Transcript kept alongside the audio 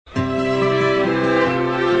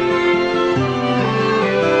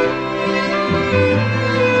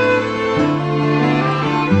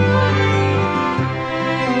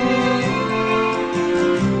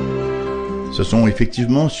sont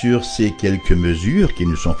effectivement sur ces quelques mesures qui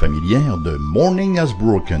nous sont familières de Morning Has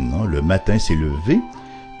Broken, hein, le matin s'est levé,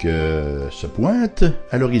 que se pointe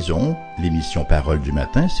à l'horizon l'émission Parole du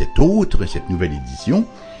matin, cette nouvelle édition,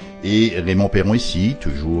 et Raymond Perron ici,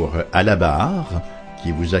 toujours à la barre,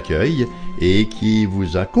 qui vous accueille et qui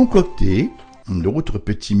vous a concocté un autre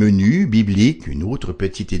petit menu biblique, une autre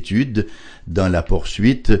petite étude dans la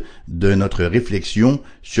poursuite de notre réflexion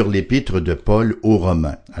sur l'épître de Paul aux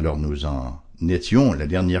Romains. Alors nous en étions la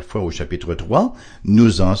dernière fois au chapitre 3,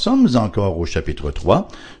 nous en sommes encore au chapitre 3,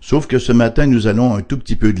 sauf que ce matin nous allons un tout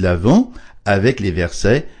petit peu de l'avant avec les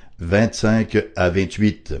versets 25 à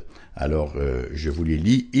 28. Alors je vous les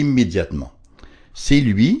lis immédiatement. C'est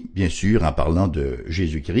lui, bien sûr en parlant de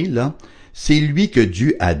Jésus-Christ là, c'est lui que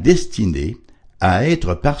Dieu a destiné à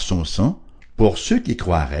être par son sang, pour ceux qui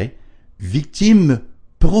croiraient, victime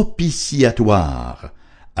propitiatoire,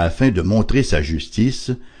 afin de montrer sa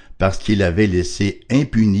justice, parce qu'il avait laissé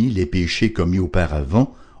impunis les péchés commis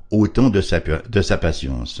auparavant, au temps de sa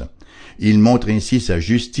patience. Il montre ainsi sa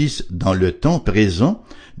justice dans le temps présent,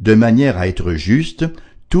 de manière à être juste,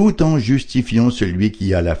 tout en justifiant celui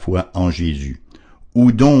qui a la foi en Jésus.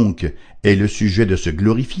 Où donc est le sujet de se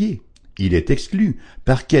glorifier? Il est exclu.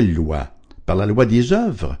 Par quelle loi? Par la loi des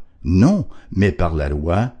œuvres? Non, mais par la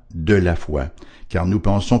loi de la foi. Car nous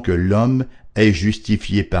pensons que l'homme est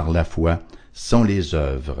justifié par la foi, sans les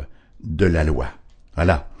œuvres de la loi.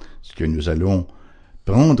 Voilà ce que nous allons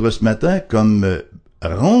prendre ce matin comme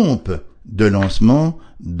rampe de lancement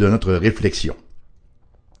de notre réflexion.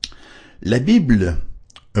 La Bible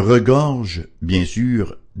regorge, bien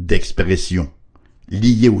sûr, d'expressions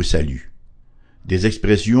liées au salut. Des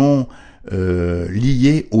expressions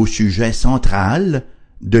liées au sujet central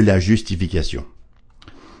de la justification.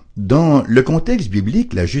 Dans le contexte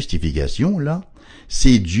biblique, la justification, là,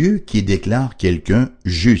 c'est Dieu qui déclare quelqu'un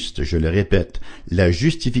juste. Je le répète, la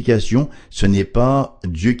justification, ce n'est pas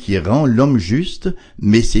Dieu qui rend l'homme juste,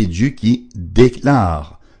 mais c'est Dieu qui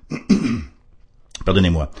déclare.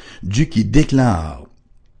 Pardonnez-moi. Dieu qui déclare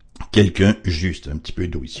quelqu'un juste. Un petit peu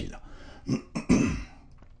d'eau ici, là.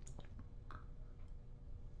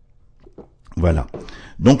 Voilà.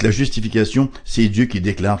 Donc la justification, c'est Dieu qui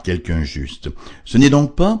déclare quelqu'un juste. Ce n'est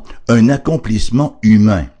donc pas un accomplissement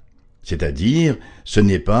humain. C'est-à-dire, ce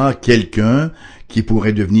n'est pas quelqu'un qui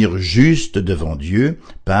pourrait devenir juste devant Dieu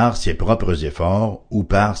par ses propres efforts ou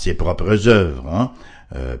par ses propres œuvres. Hein?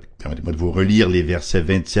 Permettez-moi de vous relire les versets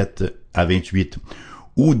 27 à 28.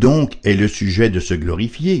 Où donc est le sujet de se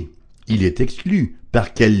glorifier? Il est exclu.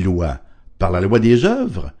 Par quelle loi? Par la loi des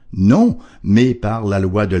œuvres? Non, mais par la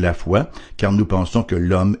loi de la foi, car nous pensons que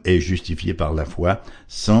l'homme est justifié par la foi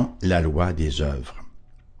sans la loi des œuvres.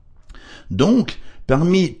 Donc,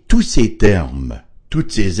 parmi tous ces termes,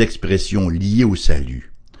 toutes ces expressions liées au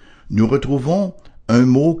salut, nous retrouvons un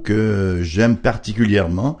mot que j'aime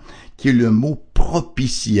particulièrement, qui est le mot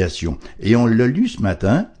propitiation. Et on l'a lu ce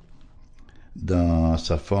matin, dans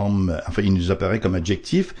sa forme, enfin il nous apparaît comme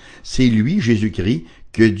adjectif, c'est lui, Jésus-Christ,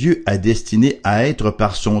 que Dieu a destiné à être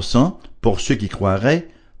par son sang, pour ceux qui croiraient,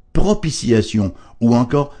 propitiation, ou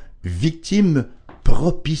encore victime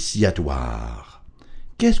propitiatoire.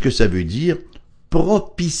 Qu'est-ce que ça veut dire,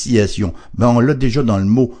 propitiation? On l'a déjà dans le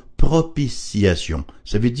mot propitiation.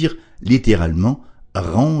 Ça veut dire, littéralement,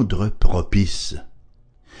 rendre propice.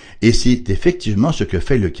 Et c'est effectivement ce que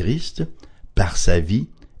fait le Christ par sa vie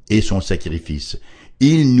et son sacrifice.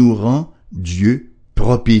 Il nous rend Dieu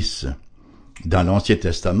propice. Dans l'Ancien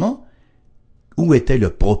Testament, où était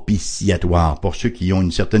le propitiatoire? Pour ceux qui ont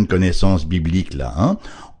une certaine connaissance biblique là, hein,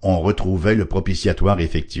 on retrouvait le propitiatoire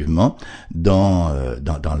effectivement dans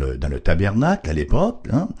le tabernacle à l'époque,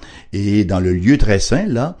 hein, et dans le lieu très saint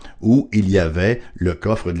là où il y avait le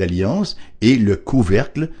coffre de l'alliance et le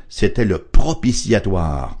couvercle, c'était le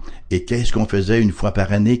propitiatoire. Et qu'est-ce qu'on faisait une fois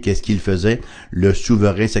par année? Qu'est-ce qu'il faisait? Le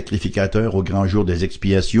souverain sacrificateur au grand jour des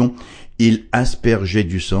expiations, il aspergeait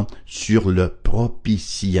du sang sur le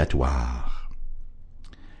propitiatoire.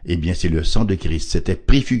 Eh bien, c'est le sang de Christ. C'était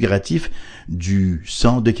préfiguratif du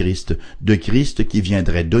sang de Christ qui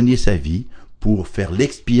viendrait donner sa vie pour faire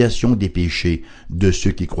l'expiation des péchés de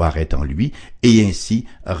ceux qui croiraient en lui et ainsi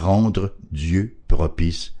rendre Dieu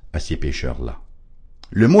propice à ces pécheurs-là.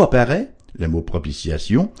 Le mot apparaît, le mot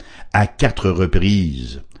propitiation, à 4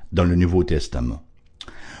 reprises dans le Nouveau Testament.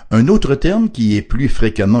 Un autre terme qui est plus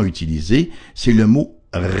fréquemment utilisé, c'est le mot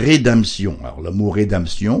rédemption. Alors, le mot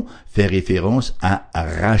rédemption fait référence à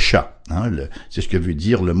rachat. Hein, c'est ce que veut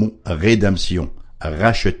dire le mot rédemption,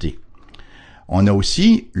 racheter. On a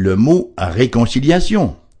aussi le mot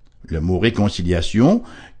réconciliation. Le mot réconciliation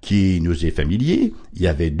qui nous est familier. Il y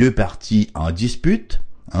avait 2 parties en dispute.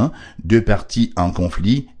 Deux parties en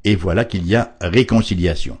conflit, et voilà qu'il y a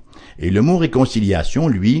réconciliation. Et le mot réconciliation,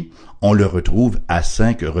 lui, on le retrouve à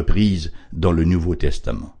 5 reprises dans le Nouveau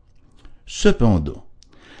Testament. Cependant,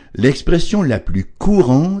 l'expression la plus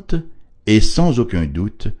courante est sans aucun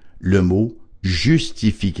doute le mot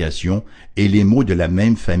justification et les mots de la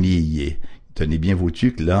même famille, tenez bien vos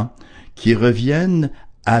tucs là, qui reviennent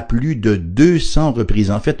à plus de 200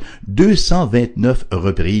 reprises, en fait 229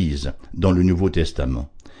 reprises dans le Nouveau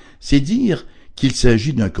Testament. C'est dire qu'il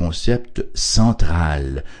s'agit d'un concept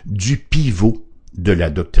central, du pivot de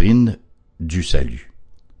la doctrine du salut.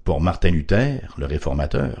 Pour Martin Luther, le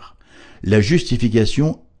réformateur, la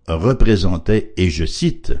justification représentait, et je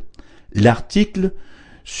cite, l'article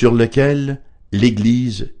sur lequel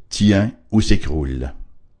l'Église tient ou s'écroule.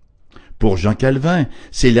 Pour Jean Calvin,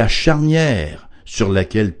 c'est la charnière sur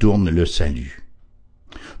laquelle tourne le salut.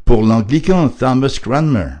 Pour l'anglican Thomas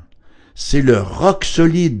Cranmer, c'est le roc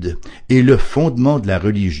solide et le fondement de la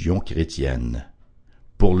religion chrétienne.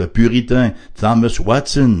 Pour le puritain Thomas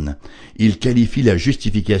Watson, il qualifie la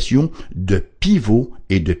justification de pivot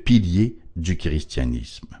et de pilier du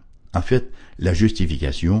christianisme. En fait, la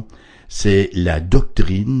justification, c'est la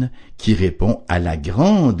doctrine qui répond à la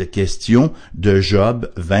grande question de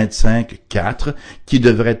Job 25:4, qui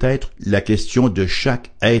devrait être la question de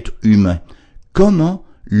chaque être humain. Comment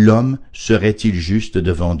l'homme serait-il juste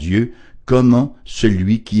devant Dieu? Comment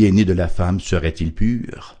celui qui est né de la femme serait-il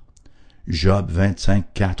pur? Job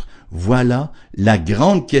 25:4. Voilà la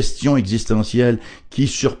grande question existentielle qui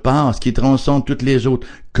surpasse, qui transcende toutes les autres.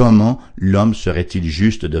 Comment l'homme serait-il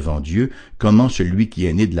juste devant Dieu? Comment celui qui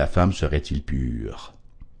est né de la femme serait-il pur?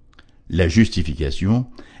 La justification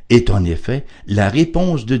est en effet la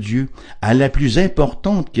réponse de Dieu à la plus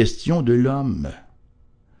importante question de l'homme.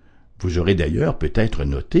 Vous aurez d'ailleurs peut-être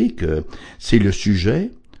noté que c'est le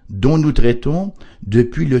sujet dont nous traitons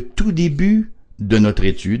depuis le tout début de notre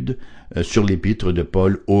étude sur l'épître de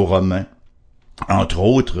Paul aux Romains. Entre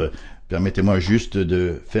autres, permettez-moi juste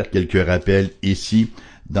de faire quelques rappels ici,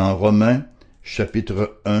 dans Romains,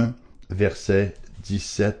 chapitre 1, verset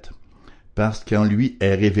 17, « Parce qu'en lui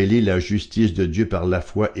est révélée la justice de Dieu par la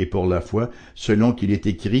foi et pour la foi, selon qu'il est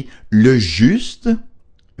écrit, le juste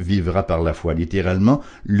vivra par la foi. » Littéralement,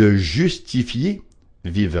 le justifié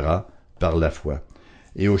vivra par la foi.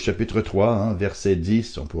 Et au chapitre 3, verset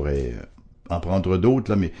 10, on pourrait en prendre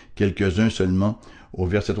d'autres, là, mais quelques-uns seulement. Au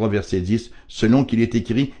verset 3, verset 10, « Selon qu'il est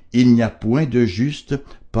écrit, il n'y a point de juste,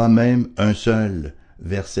 pas même un seul. »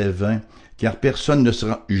 Verset 20, « Car personne ne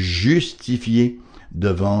sera justifié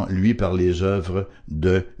devant lui par les œuvres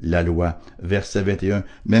de la loi. » Verset 21,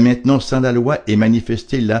 « Mais maintenant, sans la loi est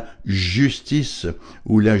manifestée la justice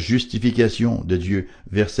ou la justification de Dieu. »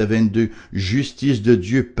 Verset 22, « Justice de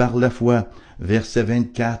Dieu par la foi. » Verset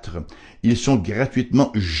 24, « Ils sont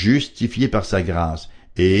gratuitement justifiés par sa grâce. »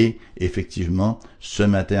 Et effectivement, ce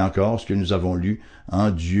matin encore, ce que nous avons lu,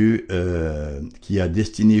 Dieu qui a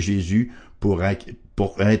destiné Jésus pour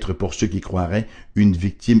être pour ceux qui croiraient une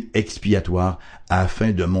victime expiatoire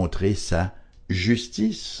afin de montrer sa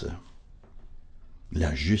justice.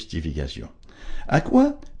 La justification. À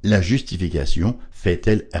quoi la justification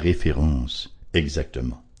fait-elle référence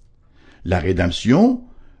exactement? La rédemption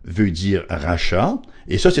veut dire rachat,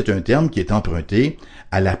 et ça c'est un terme qui est emprunté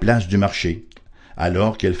à la place du marché,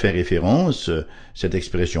 alors qu'elle fait référence, cette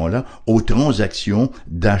expression-là, aux transactions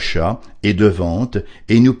d'achat et de vente,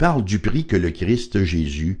 et nous parle du prix que le Christ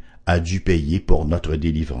Jésus a dû payer pour notre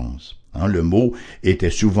délivrance. Le mot était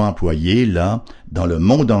souvent employé, là, dans le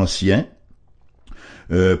monde ancien,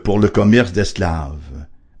 pour le commerce d'esclaves.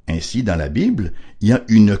 Ainsi, dans la Bible, il y a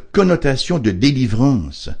une connotation de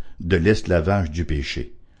délivrance de l'esclavage du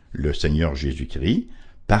péché. Le Seigneur Jésus-Christ,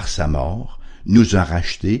 par sa mort, nous a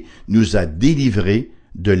rachetés, nous a délivrés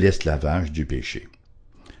de l'esclavage du péché.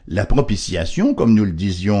 La propitiation, comme nous le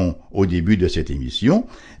disions au début de cette émission,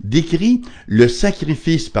 décrit le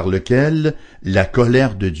sacrifice par lequel la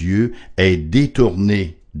colère de Dieu est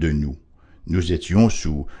détournée de nous. Nous étions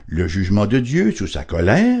sous le jugement de Dieu, sous sa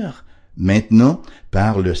colère. Maintenant,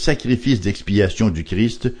 par le sacrifice d'expiation du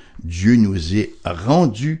Christ, Dieu nous est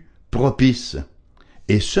rendu propice.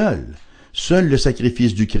 Et seul le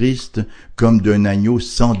sacrifice du Christ, comme d'un agneau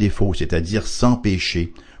sans défaut, c'est-à-dire sans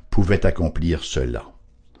péché, pouvait accomplir cela.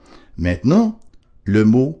 Maintenant, le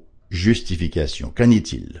mot justification, qu'en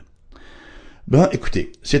est-il?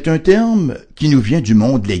 Écoutez, c'est un terme qui nous vient du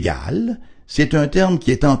monde légal, c'est un terme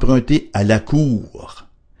qui est emprunté à la cour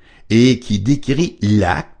et qui décrit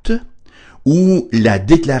l'acte ou la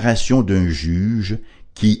déclaration d'un juge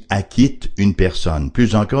qui acquitte une personne,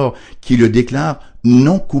 plus encore, qui le déclare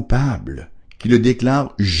non coupable, qui le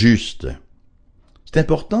déclare juste. C'est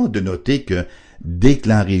important de noter que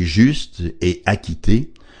déclarer juste et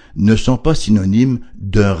acquitté ne sont pas synonymes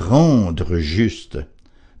de rendre juste,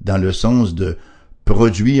 dans le sens de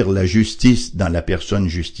produire la justice dans la personne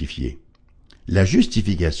justifiée. La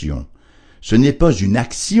justification, ce n'est pas une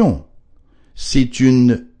action, c'est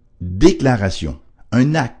une déclaration,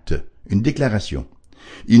 un acte, une déclaration.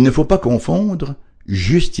 Il ne faut pas confondre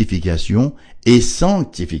justification et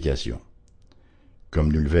sanctification.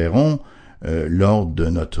 Comme nous le verrons lors de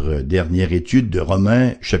notre dernière étude de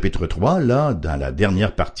Romains chapitre 3, là, dans la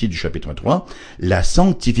dernière partie du chapitre 3, la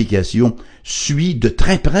sanctification suit de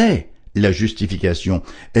très près la justification.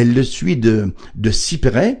 Elle le suit de si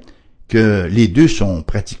près que les deux sont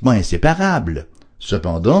pratiquement inséparables.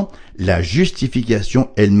 Cependant, la justification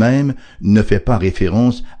elle-même ne fait pas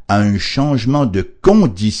référence à un changement de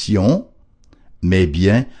condition, mais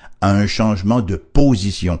bien à un changement de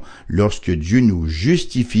position. Lorsque Dieu nous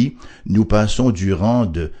justifie, nous passons du rang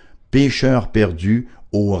de pécheurs perdus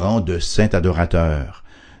au rang de saint adorateur.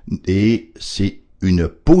 Et c'est une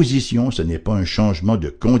position, ce n'est pas un changement de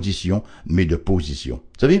condition, mais de position.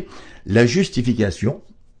 Vous savez, la justification,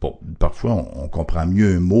 parfois on comprend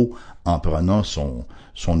mieux un mot en prenant son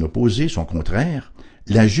opposé, son contraire.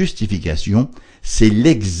 La justification, c'est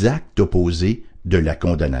l'exact opposé de la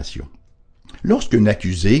condamnation. Lorsqu'un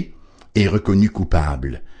accusé est reconnu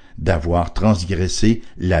coupable d'avoir transgressé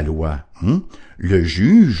la loi, le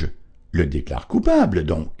juge le déclare coupable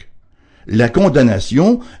donc. La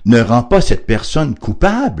condamnation ne rend pas cette personne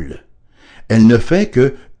coupable. Elle ne fait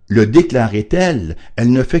que le déclarer tel,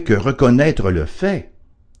 elle ne fait que reconnaître le fait.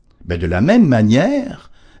 De la même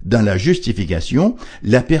manière, dans la justification,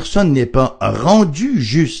 la personne n'est pas rendue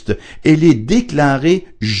juste, elle est déclarée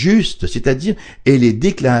juste, c'est-à-dire elle est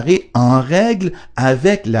déclarée en règle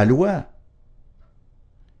avec la loi.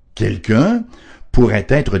 Quelqu'un pourrait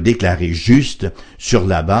être déclaré juste sur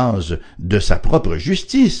la base de sa propre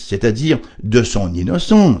justice, c'est-à-dire de son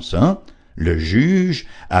innocence. Le juge,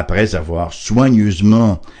 après avoir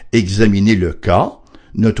soigneusement examiné le cas,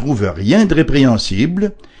 ne trouve rien de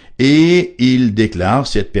répréhensible et il déclare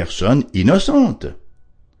cette personne innocente.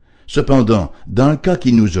 Cependant, dans le cas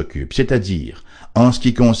qui nous occupe, c'est-à-dire en ce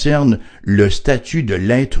qui concerne le statut de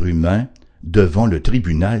l'être humain devant le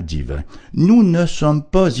tribunal divin, nous ne sommes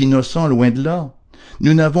pas innocents, loin de là.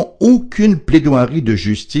 Nous n'avons aucune plaidoirie de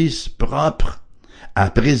justice propre à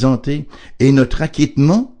présenter et notre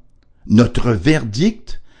acquittement, notre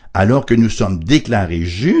verdict, alors que nous sommes déclarés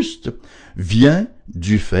justes, vient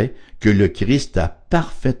du fait que le Christ a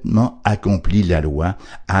parfaitement accompli la loi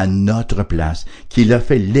à notre place, qu'il a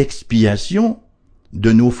fait l'expiation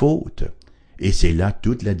de nos fautes. Et c'est là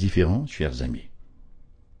toute la différence, chers amis.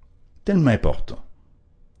 Tellement important.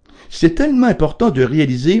 C'est tellement important de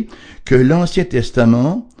réaliser que l'Ancien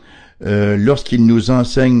Testament, lorsqu'il nous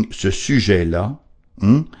enseigne ce sujet-là,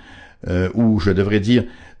 ou je devrais dire,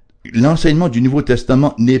 l'enseignement du Nouveau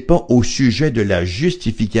Testament n'est pas au sujet de la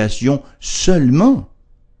justification seulement,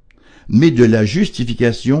 mais de la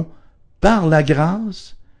justification par la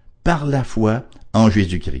grâce, par la foi en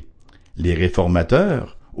Jésus-Christ. Les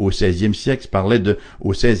réformateurs, au XVIe siècle, parlaient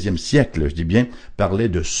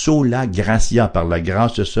de sola gratia, par la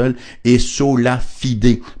grâce seule, et sola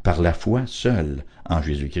fide, par la foi seule en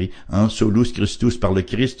Jésus-Christ, solus Christus, par le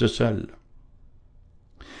Christ seul.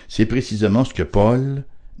 C'est précisément ce que Paul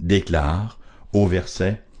déclare au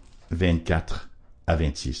verset 24 à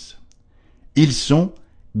 26. Ils sont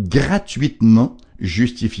gratuitement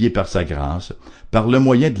justifiés par sa grâce, par le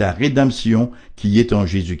moyen de la rédemption qui est en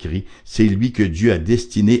Jésus-Christ. C'est lui que Dieu a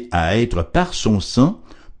destiné à être par son sang,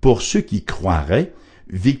 pour ceux qui croiraient,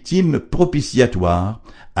 victime propitiatoire,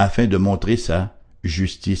 afin de montrer sa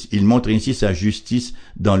justice. Il montre ainsi sa justice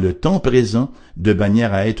dans le temps présent, de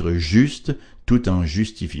manière à être juste, tout en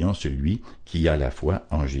justifiant celui qui a la foi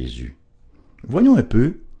en Jésus. Voyons un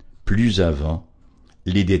peu, plus avant,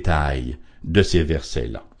 les détails de ces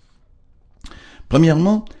versets-là.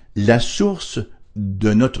 Premièrement, la source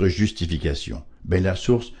de notre justification. La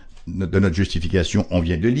source de notre justification, on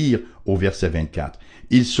vient de lire au verset 24.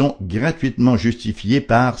 Ils sont gratuitement justifiés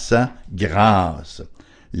par sa grâce.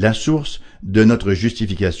 La source de notre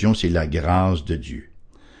justification, c'est la grâce de Dieu.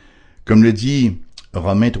 Comme le dit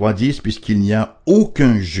Romains 3,10, puisqu'il n'y a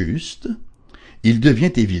aucun juste, il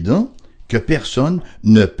devient évident que personne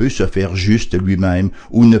ne peut se faire juste lui-même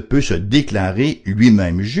ou ne peut se déclarer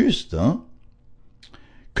lui-même juste.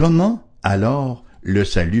 Comment alors le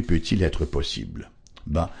salut peut-il être possible?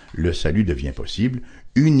 Le salut devient possible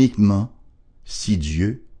uniquement si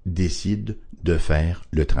Dieu décide de faire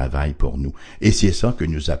le travail pour nous. Et c'est ça que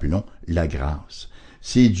nous appelons la grâce.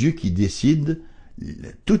 C'est Dieu qui décide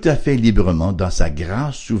tout à fait librement, dans sa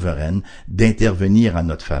grâce souveraine, d'intervenir en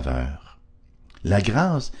notre faveur. La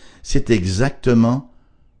grâce, c'est exactement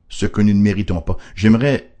ce que nous ne méritons pas.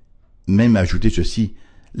 J'aimerais même ajouter ceci.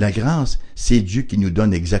 La grâce, c'est Dieu qui nous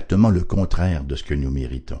donne exactement le contraire de ce que nous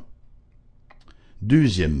méritons.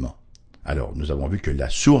 Deuxièmement, alors nous avons vu que la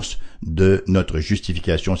source de notre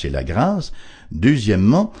justification, c'est la grâce.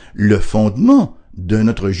 Deuxièmement, le fondement de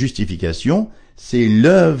notre justification, c'est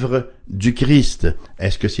l'œuvre du Christ.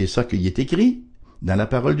 Est-ce que c'est ça qui est écrit dans la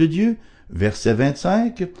parole de Dieu? Verset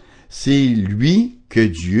 25, c'est lui que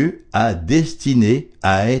Dieu a destiné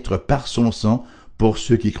à être par son sang pour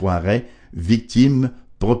ceux qui croiraient victime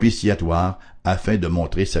propitiatoire afin de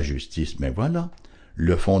montrer sa justice. Mais voilà,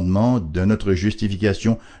 le fondement de notre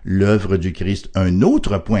justification, l'œuvre du Christ. Un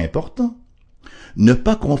autre point important, ne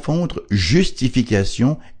pas confondre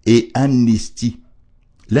justification et amnistie.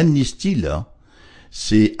 L'amnistie, là,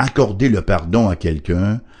 c'est accorder le pardon à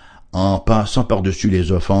quelqu'un en passant par-dessus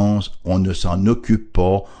les offenses, on ne s'en occupe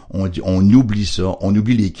pas, on oublie ça, on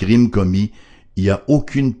oublie les crimes commis, il n'y a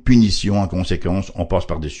aucune punition en conséquence, on passe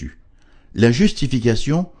par-dessus. La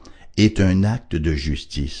justification est un acte de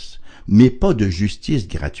justice, mais pas de justice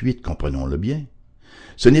gratuite, comprenons-le bien.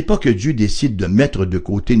 Ce n'est pas que Dieu décide de mettre de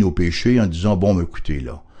côté nos péchés en disant « Bon, écoutez,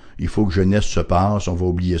 là, il faut que jeunesse se passe, on va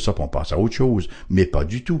oublier ça, puis on passe à autre chose. » Mais pas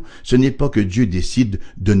du tout. Ce n'est pas que Dieu décide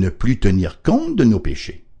de ne plus tenir compte de nos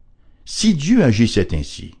péchés. Si Dieu agissait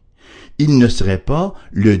ainsi, il ne serait pas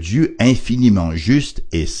le Dieu infiniment juste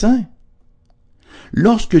et saint.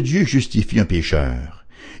 Lorsque Dieu justifie un pécheur,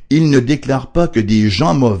 il ne déclare pas que des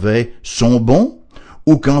gens mauvais sont bons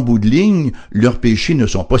ou qu'en bout de ligne, leurs péchés ne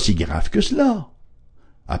sont pas si graves que cela.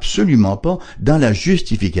 Absolument pas. Dans la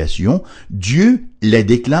justification, Dieu les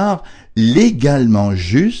déclare légalement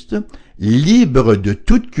justes, libres de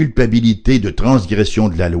toute culpabilité de transgression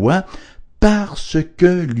de la loi, parce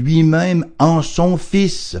que lui-même, en son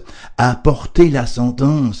Fils, a porté la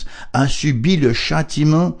sentence, a subi le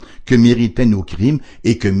châtiment que méritaient nos crimes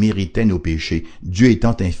et que méritaient nos péchés. Dieu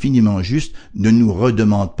étant infiniment juste, ne nous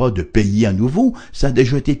redemande pas de payer à nouveau, ça a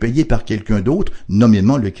déjà été payé par quelqu'un d'autre,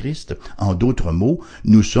 nommément le Christ. En d'autres mots,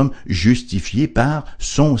 nous sommes justifiés par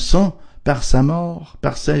son sang, par sa mort,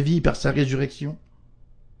 par sa vie, par sa résurrection.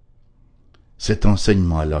 Cet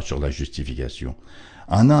enseignement-là sur la justification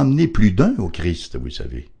en a amené plus d'un au Christ, vous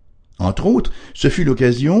savez. Entre autres, ce fut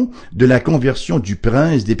l'occasion de la conversion du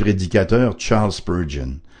prince des prédicateurs Charles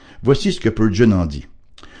Spurgeon. Voici ce que Spurgeon en dit.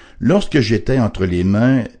 Lorsque j'étais entre les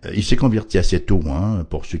mains, il s'est converti assez tôt,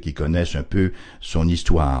 pour ceux qui connaissent un peu son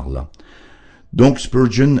histoire, là. Donc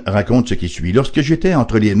Spurgeon raconte ce qui suit. Lorsque j'étais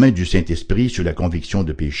entre les mains du Saint-Esprit sous la conviction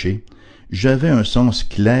de péché, j'avais un sens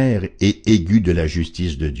clair et aigu de la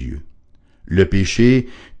justice de Dieu. Le péché,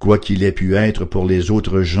 quoi qu'il ait pu être pour les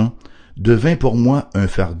autres gens, devint pour moi un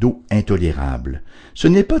fardeau intolérable. Ce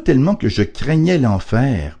n'est pas tellement que je craignais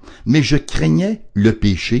l'enfer, mais je craignais le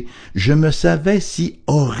péché. Je me savais si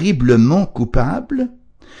horriblement coupable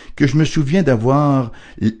que je me souviens d'avoir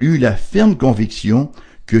eu la ferme conviction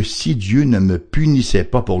que si Dieu ne me punissait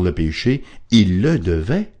pas pour le péché, il le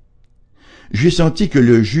devait. J'ai senti que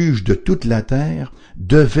le juge de toute la terre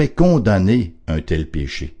devait condamner un tel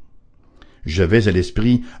péché. J'avais à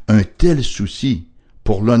l'esprit un tel souci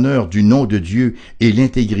pour l'honneur du nom de Dieu et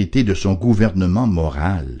l'intégrité de son gouvernement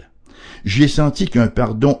moral. J'ai senti qu'un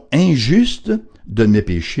pardon injuste de mes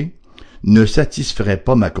péchés ne satisferait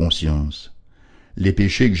pas ma conscience. Les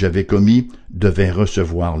péchés que j'avais commis devaient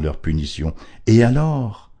recevoir leur punition. Et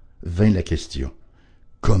alors vint la question.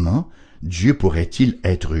 Comment Dieu pourrait-il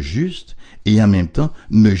être juste et en même temps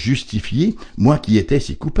me justifier, moi qui étais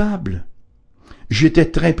si coupable? J'étais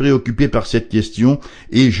très préoccupé par cette question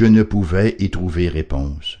et je ne pouvais y trouver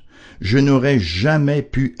réponse. Je n'aurais jamais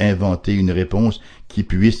pu inventer une réponse qui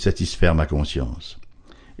puisse satisfaire ma conscience.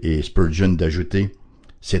 Et Spurgeon d'ajouter,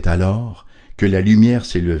 « C'est alors que la lumière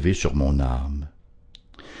s'est levée sur mon âme.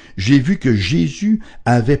 J'ai vu que Jésus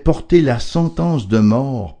avait porté la sentence de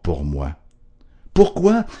mort pour moi.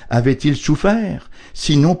 Pourquoi avait-il souffert,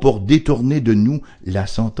 sinon pour détourner de nous la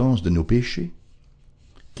sentence de nos péchés? »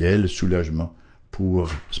 Quel soulagement pour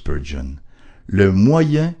Spurgeon. Le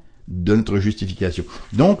moyen de notre justification.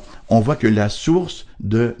 Donc, on voit que la source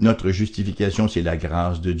de notre justification, c'est la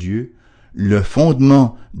grâce de Dieu. Le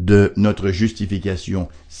fondement de notre justification,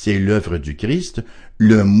 c'est l'œuvre du Christ.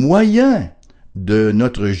 Le moyen de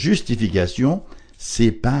notre justification,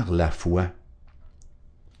 c'est par la foi.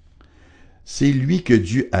 C'est lui que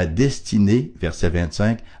Dieu a destiné, verset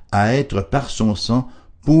 25, à être par son sang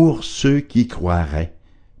pour ceux qui croiraient.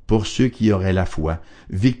 pour ceux qui auraient la foi,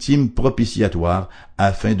 victime propitiatoire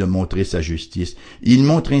afin de montrer sa justice. Il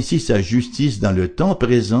montre ainsi sa justice dans le temps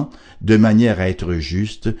présent de manière à être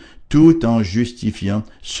juste, tout en justifiant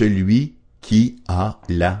celui qui a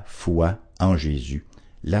la foi en Jésus.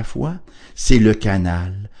 La foi, c'est le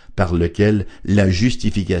canal par lequel la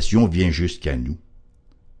justification vient jusqu'à nous.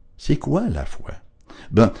 C'est quoi la foi?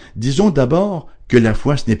 Disons d'abord que la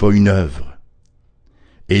foi, ce n'est pas une œuvre.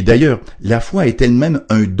 Et d'ailleurs, la foi est elle-même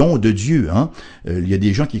un don de Dieu. Il y a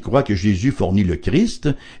des gens qui croient que Jésus fournit le Christ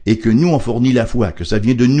et que nous, on fournit la foi, que ça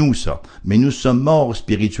vient de nous, ça. Mais nous sommes morts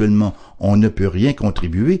spirituellement. On ne peut rien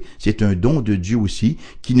contribuer. C'est un don de Dieu aussi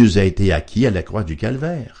qui nous a été acquis à la croix du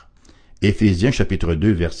Calvaire. Éphésiens chapitre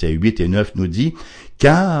 2, versets 8 et 9 nous dit «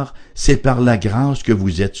 Car c'est par la grâce que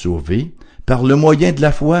vous êtes sauvés, par le moyen de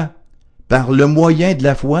la foi. Par le moyen de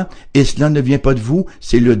la foi, et cela ne vient pas de vous,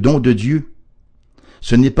 c'est le don de Dieu.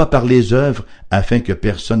 Ce n'est pas par les œuvres afin que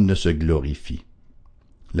personne ne se glorifie. »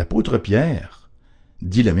 L'apôtre Pierre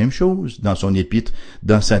dit la même chose dans son épître,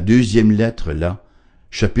 dans sa deuxième lettre là,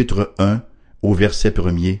 chapitre 1, au verset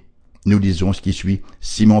 1er. Nous lisons ce qui suit. «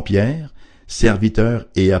 Simon Pierre, serviteur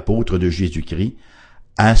et apôtre de Jésus-Christ,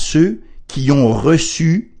 à ceux qui ont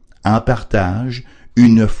reçu en partage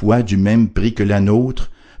une foi du même prix que la nôtre,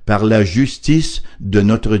 par la justice de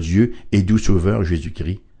notre Dieu et doux Sauveur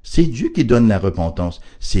Jésus-Christ. » C'est Dieu qui donne la repentance,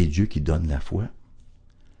 c'est Dieu qui donne la foi.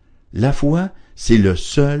 La foi, c'est le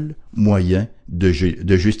seul moyen de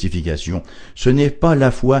justification. Ce n'est pas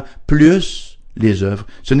la foi plus les œuvres,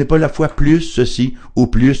 ce n'est pas la foi plus ceci ou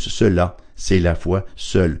plus cela, c'est la foi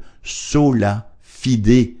seule. Sola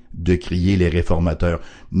fide, de crier les réformateurs.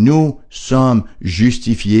 Nous sommes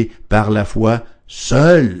justifiés par la foi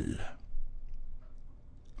seule.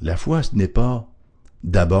 La foi, ce n'est pas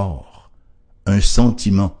d'abord un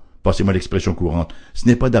sentiment, passez-moi l'expression courante, ce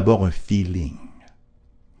n'est pas d'abord un feeling.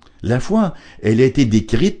 La foi, elle a été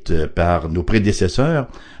décrite par nos prédécesseurs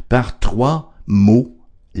par 3 mots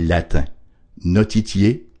latins,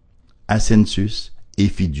 notitiae, assensus et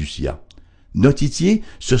fiducia. Notitiae,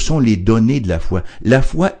 ce sont les données de la foi. La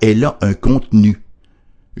foi, elle a un contenu.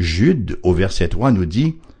 Jude, au verset 3, nous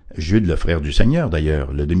dit, Jude, le frère du Seigneur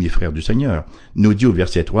d'ailleurs, le demi-frère du Seigneur, nous dit au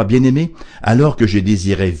verset 3, « Bien-aimés, alors que je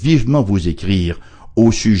désirais vivement vous écrire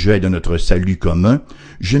au sujet de notre salut commun,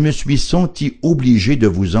 je me suis senti obligé de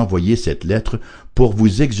vous envoyer cette lettre pour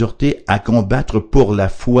vous exhorter à combattre pour la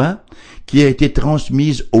foi qui a été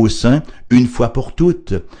transmise aux saints une fois pour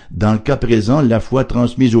toutes. Dans le cas présent, la foi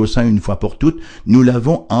transmise aux saints une fois pour toutes, nous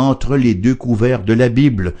l'avons entre les 2 couverts de la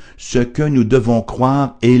Bible. Ce que nous devons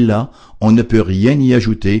croire est là, on ne peut rien y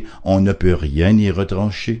ajouter, on ne peut rien y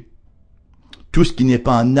retrancher. Tout ce qui n'est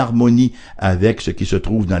pas en harmonie avec ce qui se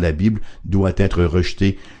trouve dans la Bible doit être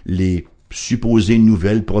rejeté. Les supposées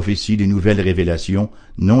nouvelles prophéties, les nouvelles révélations.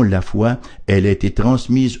 Non, la foi, elle a été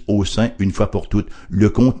transmise aux saints une fois pour toutes. Le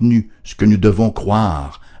contenu, ce que nous devons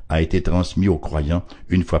croire, a été transmis aux croyants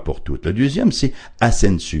une fois pour toutes. Le deuxième, c'est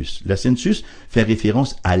assensus. L'assensus fait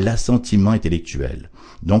référence à l'assentiment intellectuel.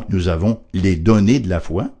 Donc, nous avons les données de la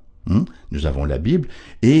foi, nous avons la Bible,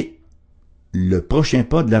 et le prochain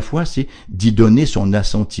pas de la foi, c'est d'y donner son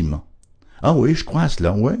assentiment. Ah oui, je crois à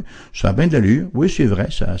cela, ouais, ça a bien de l'allure, oui, c'est vrai,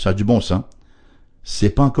 ça a du bon sens. C'est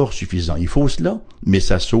pas encore suffisant. Il faut cela, mais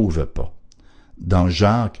ça sauve pas. Dans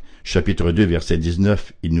Jacques, chapitre 2, verset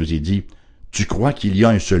 19, il nous est dit, « Tu crois qu'il y a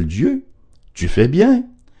un seul Dieu? Tu fais bien.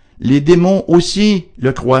 Les démons aussi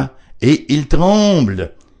le croient, et ils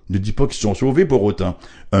tremblent. » Ne dis pas qu'ils sont sauvés pour autant.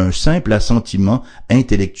 Un simple assentiment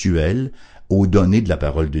intellectuel aux données de la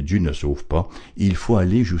parole de Dieu ne sauve pas. Il faut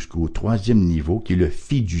aller jusqu'au 3e niveau, qui est le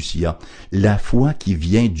fiducia, la foi qui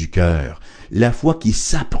vient du cœur, la foi qui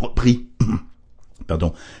s'approprie,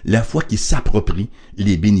 la foi qui s'approprie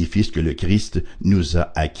les bénéfices que le Christ nous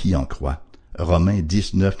a acquis en croix. Romains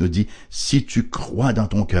 19 nous dit, « Si tu crois dans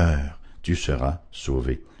ton cœur, tu seras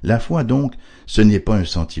sauvé. » La foi donc, ce n'est pas un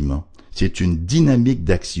sentiment, c'est une dynamique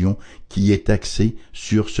d'action qui est axée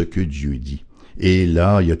sur ce que Dieu dit. Et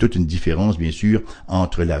là, il y a toute une différence, bien sûr,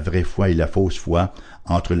 entre la vraie foi et la fausse foi,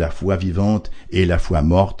 entre la foi vivante et la foi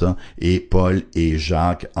morte, et Paul et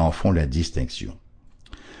Jacques en font la distinction.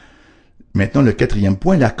 Maintenant, le 4e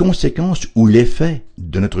point, la conséquence ou l'effet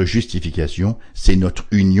de notre justification, c'est notre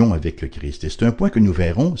union avec le Christ. Et c'est un point que nous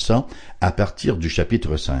verrons, ça, à partir du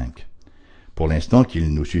chapitre 5. Pour l'instant,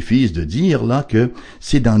 qu'il nous suffise de dire là que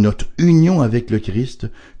c'est dans notre union avec le Christ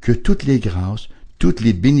que toutes les grâces, toutes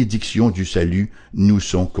les bénédictions du salut nous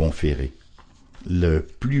sont conférées. Le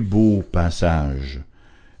plus beau passage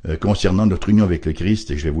concernant notre union avec le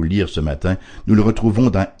Christ, et je vais vous le lire ce matin, nous le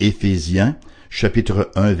retrouvons dans Éphésiens,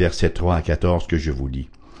 chapitre 1, versets 3 à 14, que je vous lis.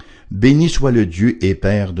 « Béni soit le Dieu et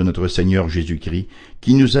Père de notre Seigneur Jésus-Christ,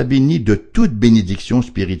 qui nous a bénis de toute bénédiction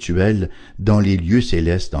spirituelle dans les lieux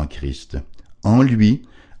célestes en Christ. En lui,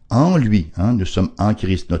 nous sommes en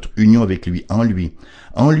Christ, notre union avec lui, en lui.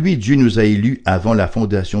 En lui, Dieu nous a élus avant la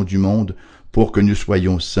fondation du monde pour que nous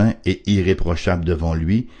soyons saints et irréprochables devant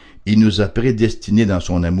lui. Il nous a prédestinés dans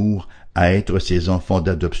son amour à être ses enfants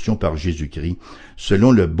d'adoption par Jésus-Christ,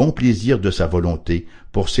 selon le bon plaisir de sa volonté,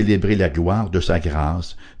 pour célébrer la gloire de sa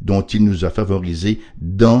grâce, dont il nous a favorisés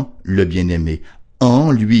dans le bien-aimé.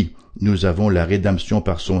 En lui, nous avons la rédemption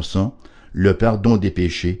par son sang, le pardon des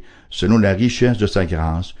péchés, selon la richesse de sa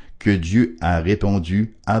grâce, que Dieu a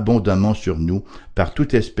répandu abondamment sur nous par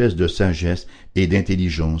toute espèce de sagesse et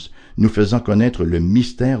d'intelligence, nous faisant connaître le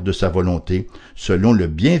mystère de sa volonté, selon le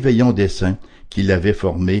bienveillant dessein qu'il avait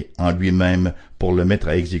formé en lui-même pour le mettre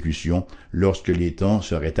à exécution lorsque les temps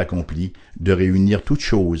seraient accomplis, de réunir toutes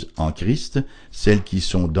choses en Christ, celles qui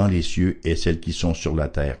sont dans les cieux et celles qui sont sur la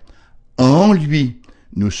terre. En lui,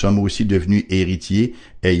 nous sommes aussi devenus héritiers,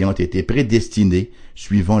 ayant été prédestinés,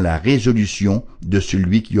 suivant la résolution de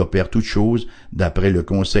celui qui opère toutes choses d'après le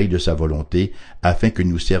conseil de sa volonté, afin que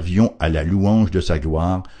nous servions à la louange de sa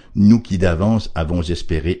gloire, nous qui d'avance avons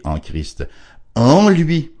espéré en Christ. En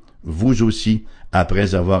lui, vous aussi,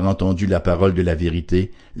 après avoir entendu la parole de la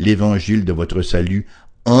vérité, l'évangile de votre salut,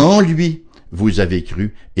 en lui, vous avez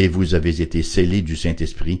cru et vous avez été scellés du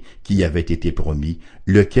Saint-Esprit qui avait été promis,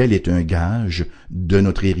 lequel est un gage de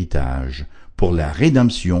notre héritage, pour la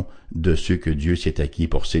rédemption de ceux que Dieu s'est acquis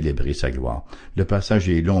pour célébrer sa gloire. Le passage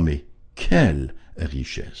est long, mais quelle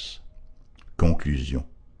richesse! Conclusion.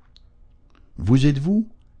 Vous êtes-vous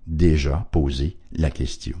déjà posé la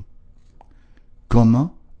question?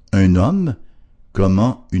 Comment un homme,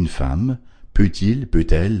 comment une femme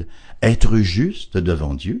peut-elle être juste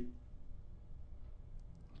devant Dieu?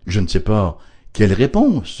 Je ne sais pas quelle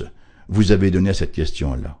réponse vous avez donnée à cette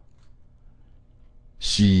question-là.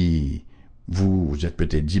 Si vous vous êtes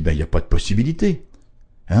peut-être dit, il n'y a pas de possibilité.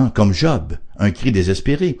 Comme Job, un cri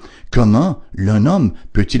désespéré. Comment l'un homme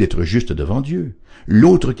peut-il être juste devant Dieu?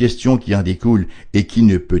 L'autre question qui en découle et qui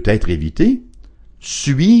ne peut être évitée,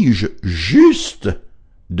 suis-je juste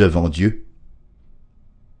devant Dieu?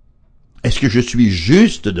 Est-ce que je suis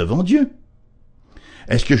juste devant Dieu?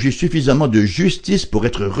 Est-ce que j'ai suffisamment de justice pour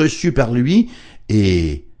être reçu par lui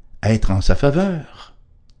et être en sa faveur?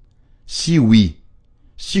 Si oui,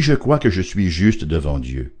 si je crois que je suis juste devant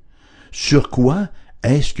Dieu, sur quoi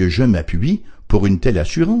est-ce que je m'appuie pour une telle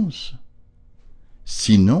assurance?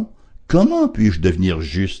 Sinon, comment puis-je devenir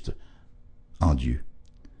juste en Dieu?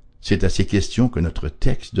 C'est à ces questions que notre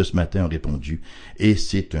texte de ce matin a répondu, et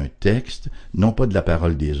c'est un texte, non pas de la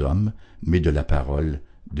parole des hommes, mais de la parole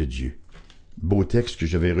de Dieu. Beau texte que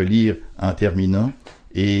je vais relire en terminant,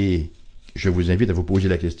 et je vous invite à vous poser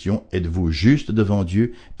la question, êtes-vous juste devant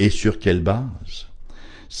Dieu et sur quelle base?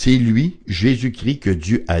 C'est lui, Jésus-Christ, que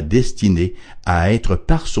Dieu a destiné à être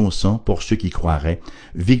par son sang, pour ceux qui croiraient,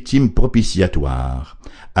 victime propitiatoire,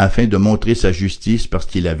 afin de montrer sa justice parce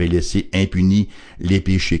qu'il avait laissé impunis les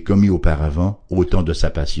péchés commis auparavant au temps de sa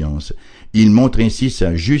patience. Il montre ainsi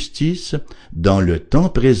sa justice dans le temps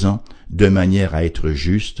présent, de manière à être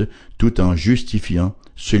juste, tout en justifiant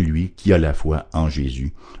celui qui a la foi en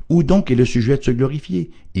Jésus. Où donc est le sujet de se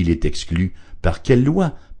glorifier? Il est exclu. Par quelle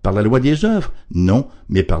loi? Par la loi des œuvres? Non,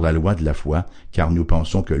 mais par la loi de la foi, car nous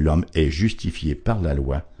pensons que l'homme est justifié par la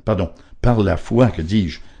loi, par la foi, que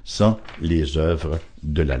dis-je, sans les œuvres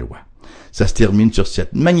de la loi. Ça se termine sur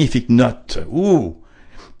cette magnifique note.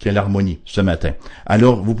 Quelle harmonie ce matin.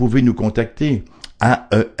 Alors, vous pouvez nous contacter.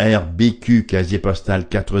 AERBQ, casier postal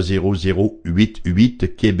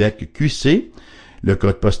 40088, Québec QC. Le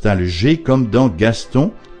code postal G comme dans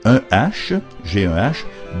Gaston, 1H, G1H,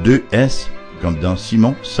 2S comme dans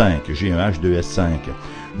Simon, 5, G1H, 2S5.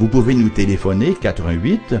 Vous pouvez nous téléphoner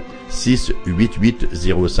 88 688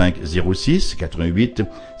 0506, 88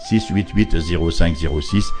 688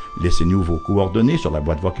 0506. Laissez-nous vos coordonnées sur la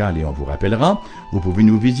boîte vocale et on vous rappellera. Vous pouvez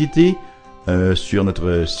nous visiter sur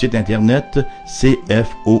notre site internet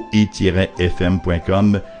cfoi-fm.com,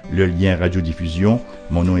 le lien radiodiffusion.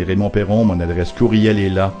 Mon nom est Raymond Perron, mon adresse courriel est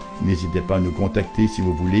là. N'hésitez pas à nous contacter si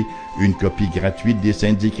vous voulez une copie gratuite des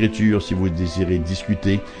Saintes Écritures, si vous désirez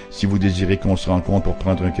discuter, si vous désirez qu'on se rencontre pour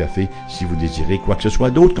prendre un café, si vous désirez quoi que ce soit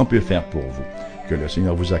d'autre qu'on peut faire pour vous. Que le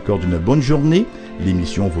Seigneur vous accorde une bonne journée.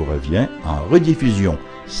 L'émission vous revient en rediffusion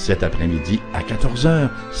cet après-midi à 14h.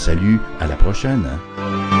 Salut, à la prochaine.